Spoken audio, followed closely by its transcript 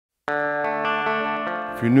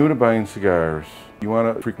If you're new to buying cigars, you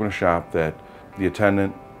want to frequent a shop that the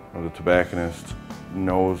attendant or the tobacconist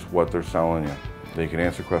knows what they're selling you. They can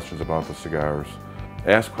answer questions about the cigars,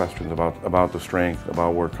 ask questions about the strength,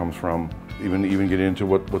 about where it comes from, even get into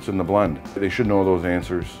what's in the blend. They should know those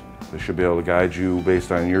answers. They should be able to guide you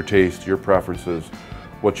based on your taste, your preferences,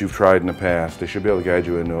 what you've tried in the past. They should be able to guide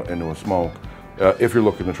you into a smoke if you're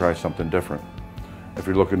looking to try something different. If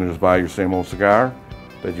you're looking to just buy your same old cigar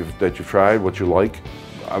that you've tried, what you like,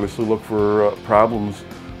 obviously look for problems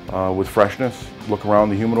with freshness. Look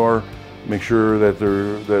around the humidor, make sure that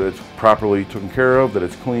it's properly taken care of, that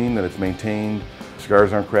it's clean, that it's maintained,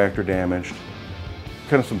 cigars aren't cracked or damaged.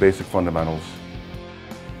 Kind of some basic fundamentals.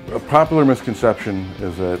 A popular misconception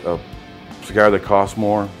is that a cigar that costs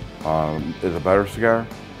more is a better cigar.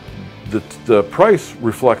 The price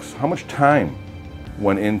reflects how much time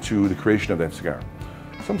went into the creation of that cigar.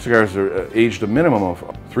 Some cigars are aged a minimum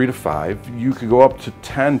of 3 to 5. You could go up to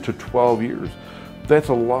 10 to 12 years. That's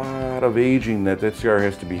a lot of aging that cigar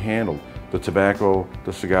has to be handled. The tobacco,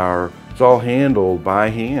 the cigar, it's all handled by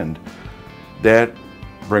hand. That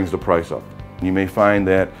brings the price up. You may find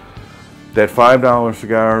that $5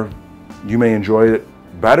 cigar, you may enjoy it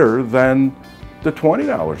better than the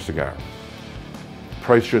 $20 cigar.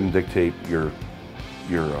 Price shouldn't dictate your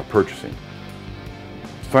purchasing.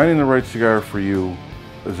 Finding the right cigar for you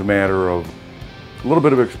is a matter of a little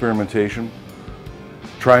bit of experimentation,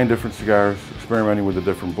 trying different cigars, experimenting with the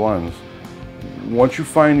different blends. Once you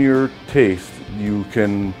find your taste, you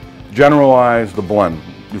can generalize the blend.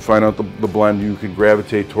 You find out the blend, you can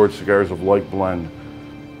gravitate towards cigars of like blend,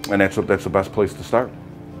 and that's the best place to start.